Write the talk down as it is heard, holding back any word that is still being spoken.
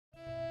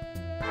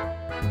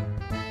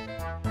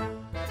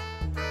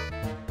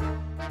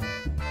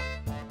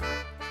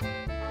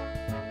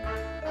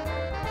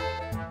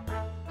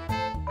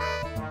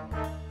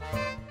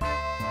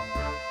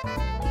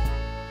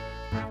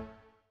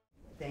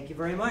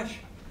very much.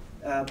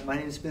 My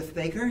name is Biff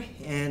Baker,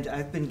 and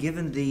I've been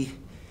given the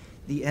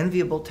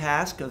enviable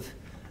task of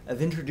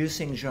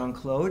introducing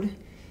Jean-Claude.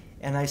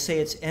 And I say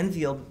it's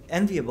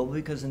enviable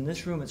because in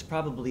this room it's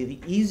probably the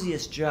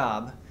easiest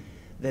job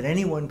that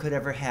anyone could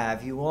ever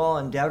have. You all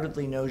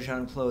undoubtedly know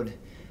Jean-Claude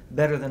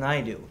better than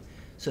I do.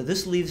 So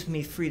this leaves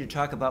me free to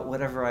talk about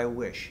whatever I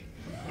wish.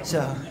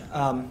 So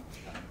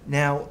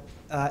now,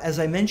 as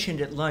I mentioned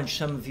at lunch,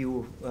 some of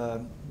you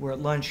were at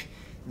lunch,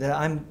 that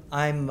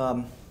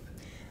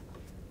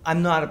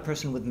I'm not a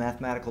person with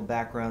mathematical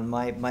background.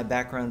 My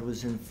background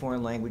was in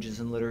foreign languages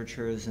and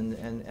literatures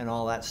and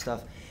all that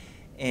stuff.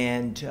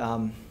 And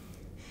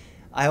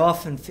I've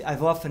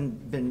often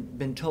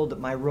been told that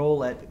my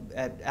role at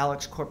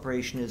ALEKS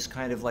Corporation is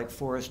kind of like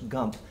Forrest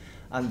Gump.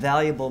 I'm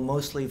valuable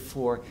mostly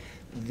for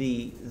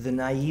the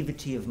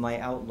naivety of my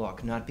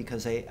outlook, not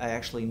because I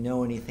actually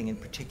know anything in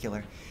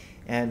particular.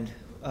 And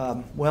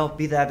well,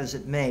 be that as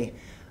it may,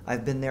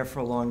 I've been there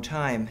for a long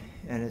time,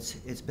 and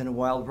it's been a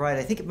wild ride.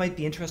 I think it might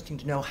be interesting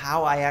to know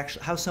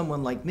how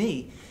someone like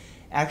me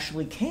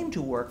actually came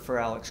to work for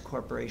ALEKS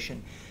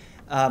Corporation.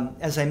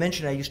 As I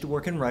mentioned, I used to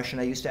work in Russian.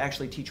 I used to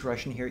actually teach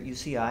Russian here at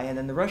UCI, and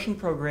in the Russian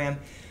program,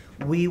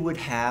 we would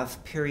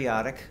have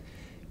periodic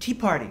tea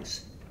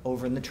parties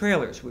over in the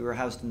trailers. We were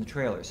housed in the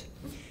trailers.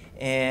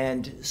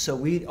 And so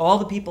all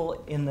the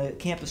people in the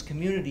campus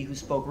community who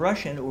spoke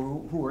Russian or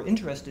who were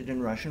interested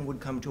in Russian would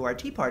come to our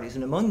tea parties,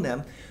 and among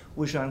them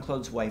was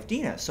Jean-Claude's wife,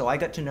 Dina. So I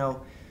got to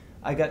know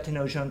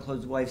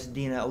Jean-Claude's wife,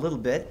 Dina, a little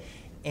bit,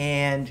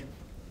 and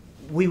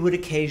we would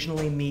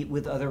occasionally meet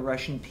with other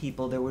Russian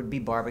people. There would be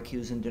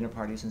barbecues and dinner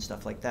parties and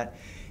stuff like that.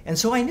 And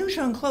so I knew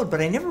Jean-Claude,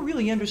 but I never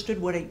really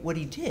understood what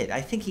he did.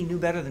 I think he knew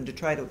better than to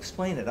try to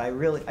explain it.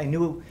 I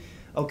knew,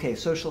 okay,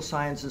 social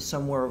science is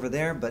somewhere over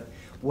there, but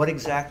what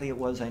exactly it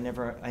was, I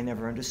never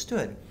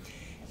understood.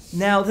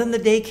 Now, then the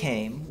day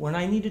came when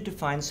I needed to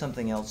find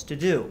something else to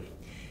do.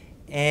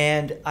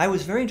 And I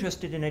was very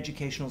interested in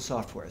educational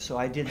software, so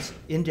I did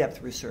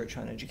in-depth research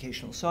on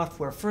educational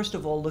software, first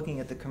of all looking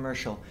at the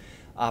commercial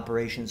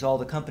operations, all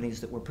the companies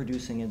that were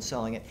producing and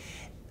selling it.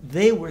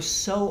 They were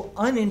so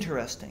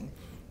uninteresting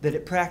that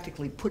it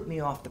practically put me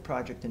off the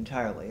project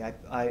entirely.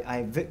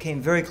 I came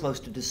very close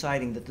to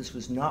deciding that this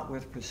was not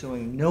worth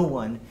pursuing. No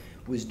one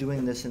was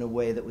doing this in a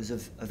way that was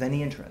of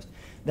any interest.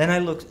 Then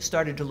I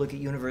started to look at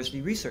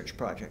university research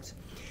projects,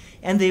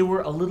 and they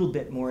were a little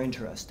bit more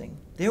interesting.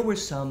 There were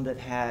some that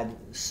had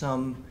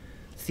some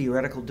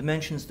theoretical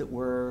dimensions that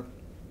were,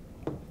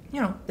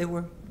 you know, they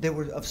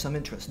were of some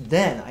interest.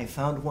 Then I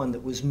found one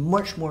that was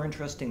much more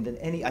interesting than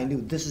any. I knew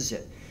this is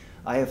it.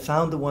 I have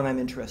found the one I'm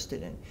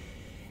interested in.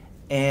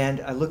 And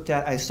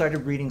I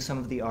started reading some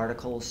of the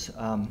articles.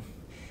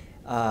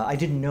 I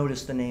didn't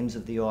notice the names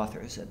of the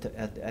authors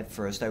at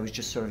first. I was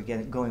just sort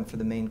of going for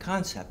the main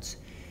concepts.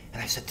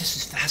 And I said, this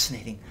is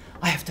fascinating.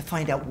 I have to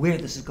find out where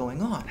this is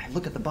going on. I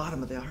look at the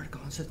bottom of the article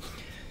and said,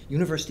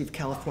 University of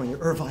California,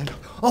 Irvine.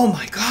 Oh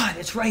my God,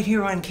 it's right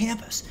here on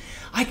campus.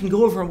 I can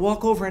go over and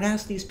walk over and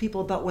ask these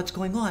people about what's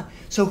going on.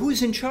 So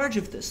who's in charge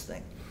of this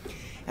thing?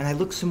 And I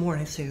look some more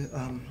and I say,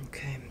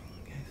 okay,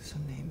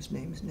 some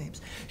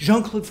names.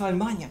 Jean-Claude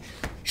Falmagne.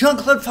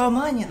 Jean-Claude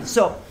Falmagne.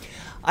 So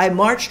I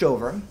marched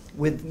over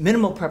with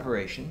minimal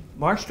preparation,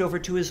 marched over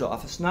to his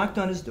office, knocked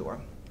on his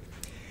door,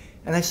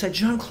 and I said,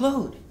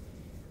 Jean-Claude,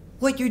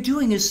 what you're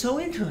doing is so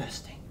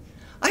interesting.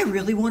 I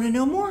really want to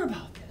know more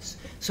about this.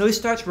 So he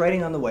starts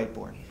writing on the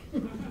whiteboard.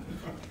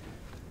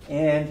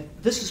 And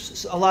this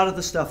is a lot of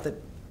the stuff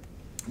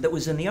that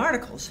was in the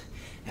articles.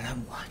 And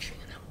I'm watching,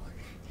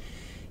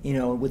 you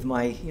know, with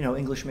my, you know,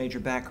 English major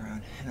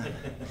background.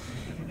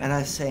 And I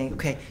was saying,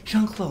 okay,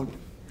 Jean-Claude,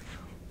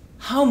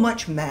 how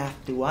much math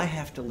do I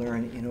have to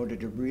learn in order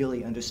to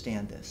really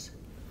understand this?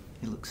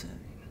 He looks at me,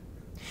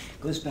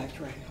 goes back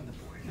to writing on the board.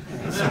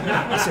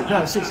 I said,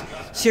 no,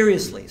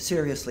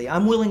 seriously,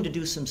 I'm willing to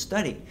do some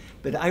study,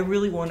 but I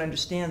really want to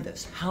understand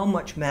this. How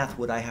much math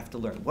would I have to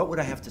learn? What would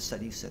I have to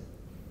study? He said,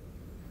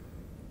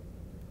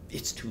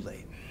 it's too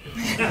late.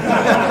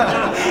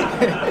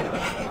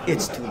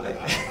 It's too late.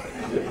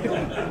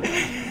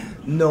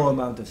 No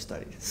amount of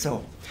study.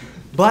 So,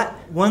 but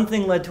one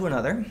thing led to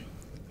another,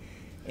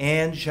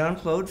 and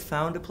Jean-Claude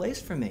found a place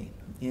for me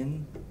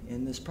in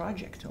this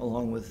project,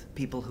 along with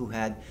people who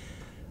had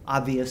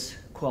obvious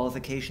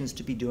qualifications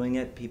to be doing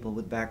it, people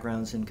with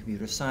backgrounds in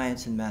computer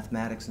science and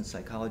mathematics and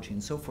psychology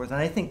and so forth. And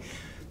I think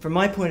from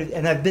my point of view,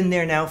 and I've been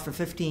there now for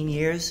 15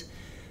 years,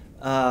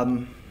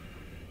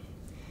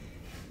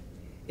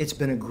 it's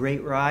been a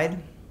great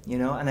ride, you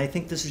know, and I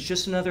think this is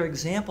just another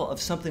example of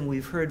something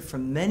we've heard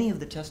from many of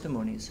the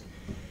testimonies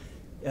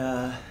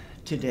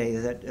today,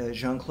 that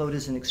Jean-Claude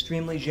is an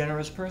extremely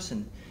generous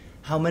person.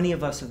 How many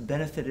of us have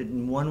benefited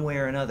in one way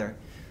or another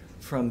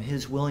from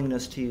his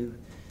willingness to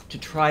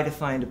try to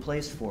find a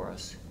place for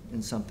us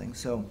in something.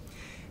 So,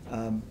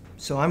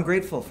 so I'm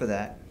grateful for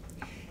that.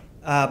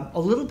 A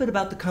little bit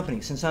about the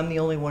company, since I'm the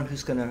only one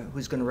who's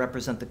gonna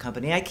represent the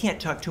company. I can't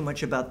talk too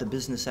much about the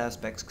business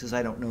aspects because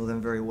I don't know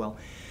them very well.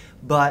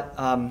 But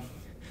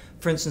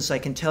for instance, I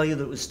can tell you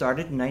that it was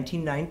started in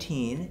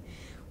 1919.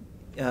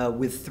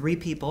 with 3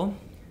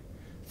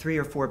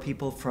 or 4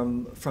 people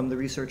from the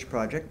research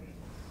project.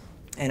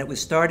 And it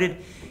was started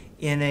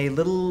in a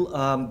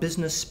little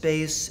business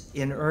space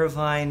in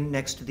Irvine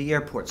next to the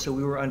airport. So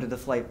we were under the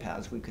flight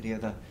paths. We could hear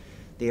the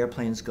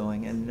airplanes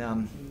going.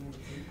 And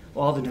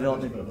all the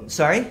development.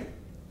 Sorry?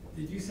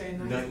 Did you say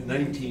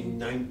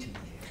 1990?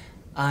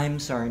 I'm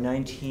sorry,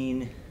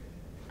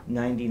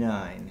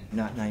 1999,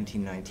 not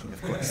 1919,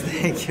 of course.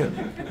 Thank you.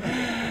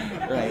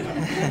 Right.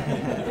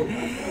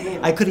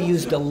 I could have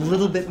used a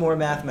little bit more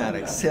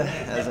mathematics,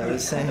 as I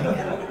was saying.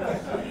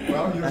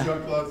 Well, you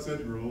Jean-Claude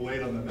said you were a little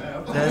late on the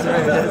math. That's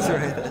right, that's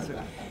right, that's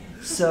right.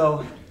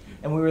 So,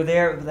 and we were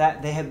there,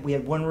 we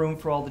had one room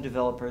for all the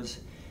developers.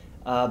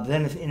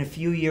 Then in a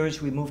few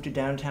years, we moved to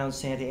downtown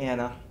Santa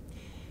Ana,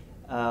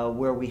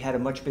 where we had a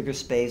much bigger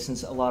space,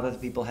 and a lot of the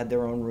people had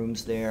their own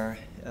rooms there.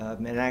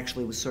 And it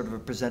actually was sort of a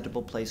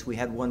presentable place. We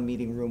had one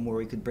meeting room where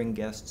we could bring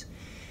guests,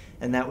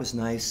 and that was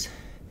nice.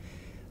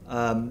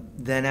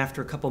 Then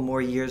after a couple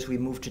more years, we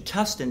moved to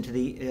Tustin,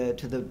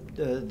 to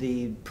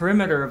the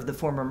perimeter of the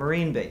former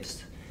Marine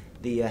base,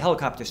 the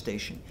helicopter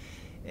station.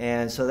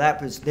 And so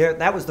that was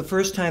the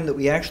first time that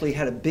we actually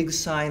had a big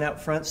sign out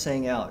front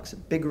saying ALEKS, a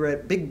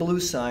big blue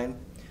sign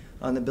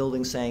on the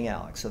building saying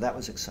ALEKS. So that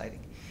was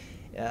exciting.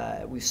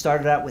 We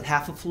started out with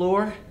half a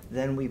floor,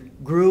 then we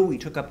grew, we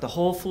took up the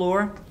whole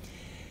floor.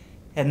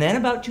 And then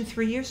about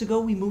 2-3 years ago,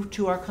 we moved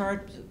to our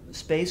current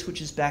space, which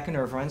is back in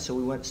Irvine. So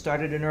we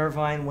started in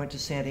Irvine, went to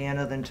Santa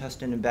Ana, then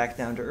Tustin, and back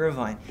down to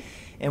Irvine.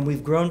 And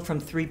we've grown from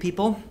 3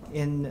 people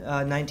in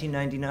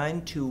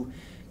 1999 to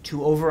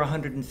over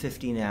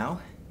 150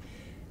 now.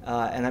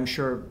 And I'm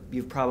sure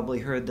you've probably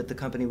heard that the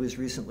company was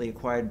recently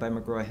acquired by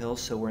McGraw-Hill.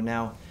 So we're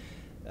now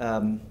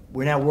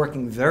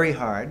working very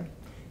hard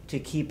to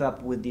keep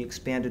up with the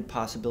expanded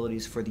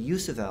possibilities for the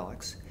use of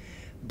ALEKS.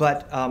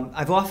 But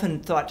I've often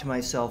thought to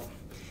myself,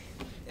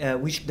 that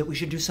we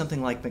should do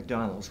something like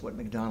McDonald's, what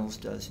McDonald's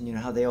does. And you know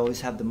how they always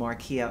have the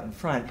marquee out in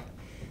front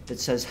that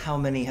says how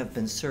many have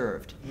been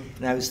served.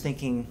 And I was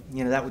thinking,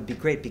 you know, that would be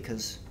great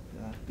because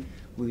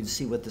we would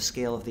see what the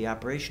scale of the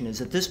operation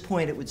is. At this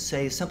point, it would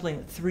say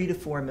something 3 to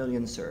 4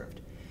 million served.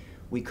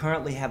 We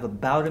currently have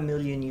about 1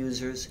 million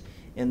users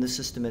in the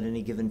system at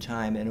any given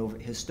time,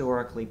 and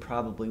historically,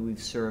 probably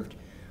we've served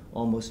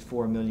almost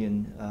 4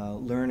 million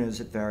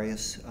learners at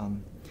various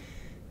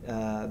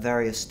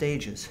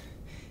stages.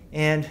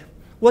 And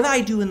what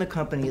I do in the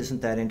company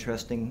isn't that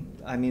interesting.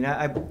 I mean,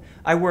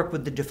 I work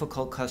with the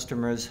difficult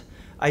customers.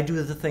 I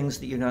do the things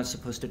that you're not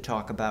supposed to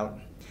talk about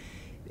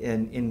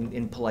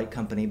in polite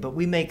company. But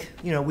we make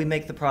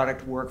the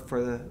product work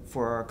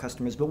for our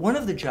customers. But one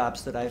of the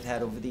jobs that I've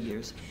had over the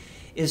years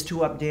is to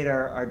update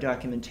our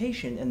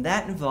documentation, and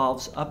that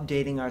involves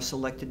updating our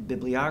selected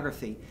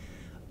bibliography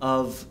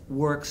of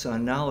works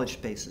on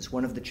knowledge bases.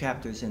 One of the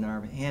chapters in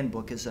our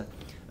handbook is a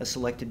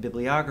selected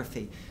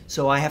bibliography.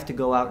 So I have to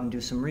go out and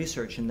do some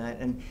research in that.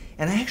 And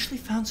I actually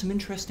found some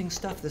interesting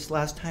stuff this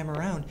last time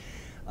around.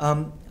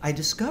 I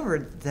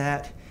discovered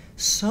that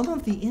some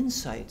of the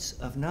insights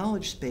of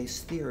knowledge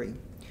space theory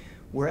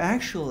were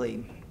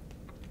actually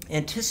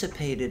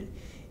anticipated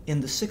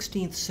in the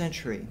 16th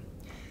century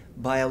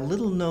by a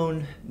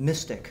little-known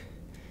mystic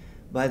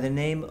by the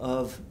name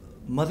of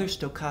Mother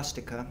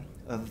Stokastica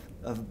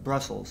of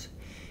Brussels,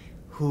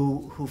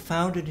 who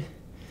founded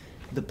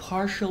the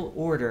partial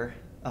order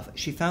of,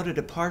 she founded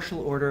a partial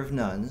order of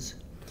nuns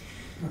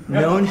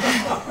known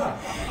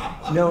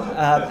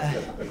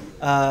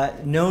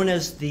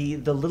as the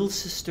Little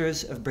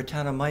Sisters of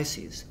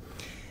Brettanomyces.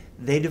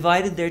 They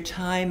divided their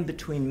time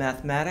between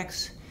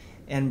mathematics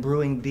and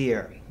brewing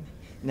beer.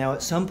 Now,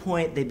 at some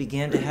point, they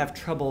began to have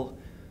trouble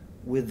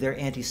with their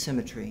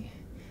anti-symmetry,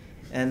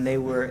 and they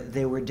were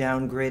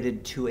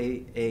downgraded to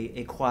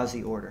a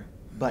quasi-order.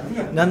 But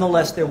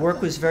nonetheless, their work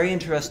was very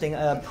interesting.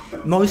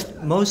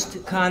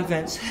 Most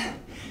convents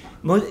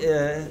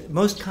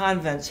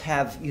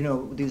have, you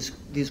know,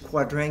 these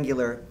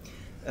quadrangular,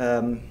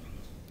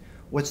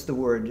 what's the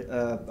word?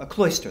 A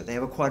cloister. They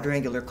have a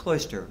quadrangular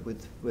cloister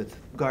with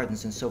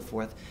gardens and so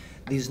forth.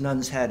 These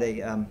nuns had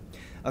a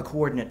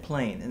coordinate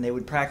plane, and they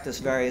would practice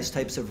various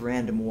types of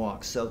random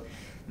walks. So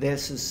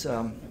this is,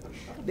 and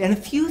a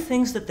few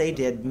things that they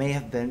did may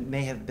have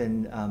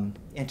been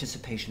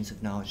anticipations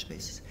of knowledge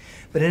bases.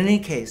 But in any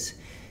case,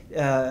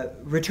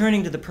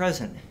 returning to the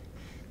present,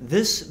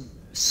 this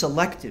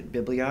selected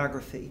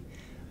bibliography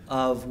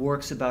of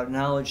works about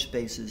knowledge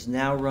spaces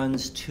now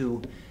runs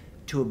to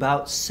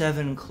about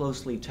 7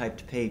 closely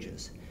typed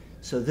pages.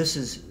 So this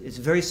is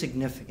very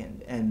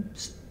significant, and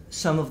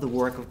some of the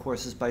work, of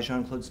course, is by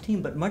Jean-Claude's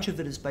team, but much of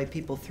it is by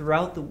people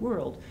throughout the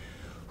world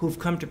who've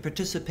come to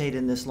participate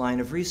in this line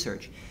of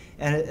research.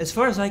 And as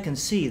far as I can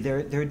see,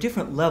 there are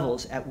different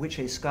levels at which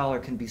a scholar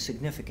can be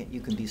significant.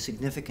 You can be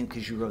significant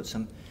because you wrote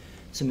some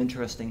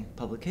interesting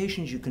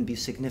publications. You can be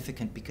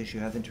significant because you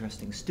have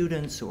interesting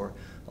students or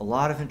a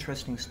lot of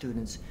interesting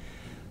students.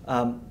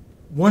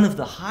 One of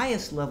the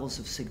highest levels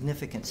of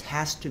significance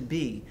has to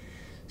be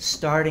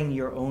starting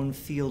your own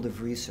field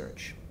of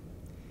research.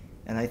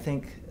 And I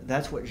think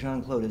that's what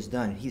Jean-Claude has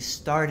done. He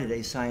started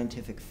a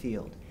scientific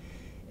field.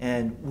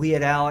 And we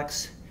at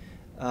ALEKS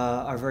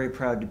are very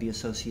proud to be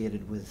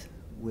associated with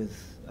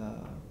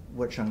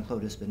what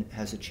Jean-Claude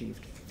has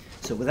achieved.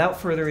 So without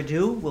further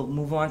ado, we'll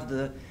move on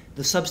to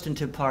the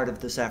substantive part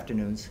of this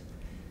afternoon's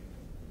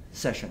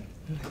session.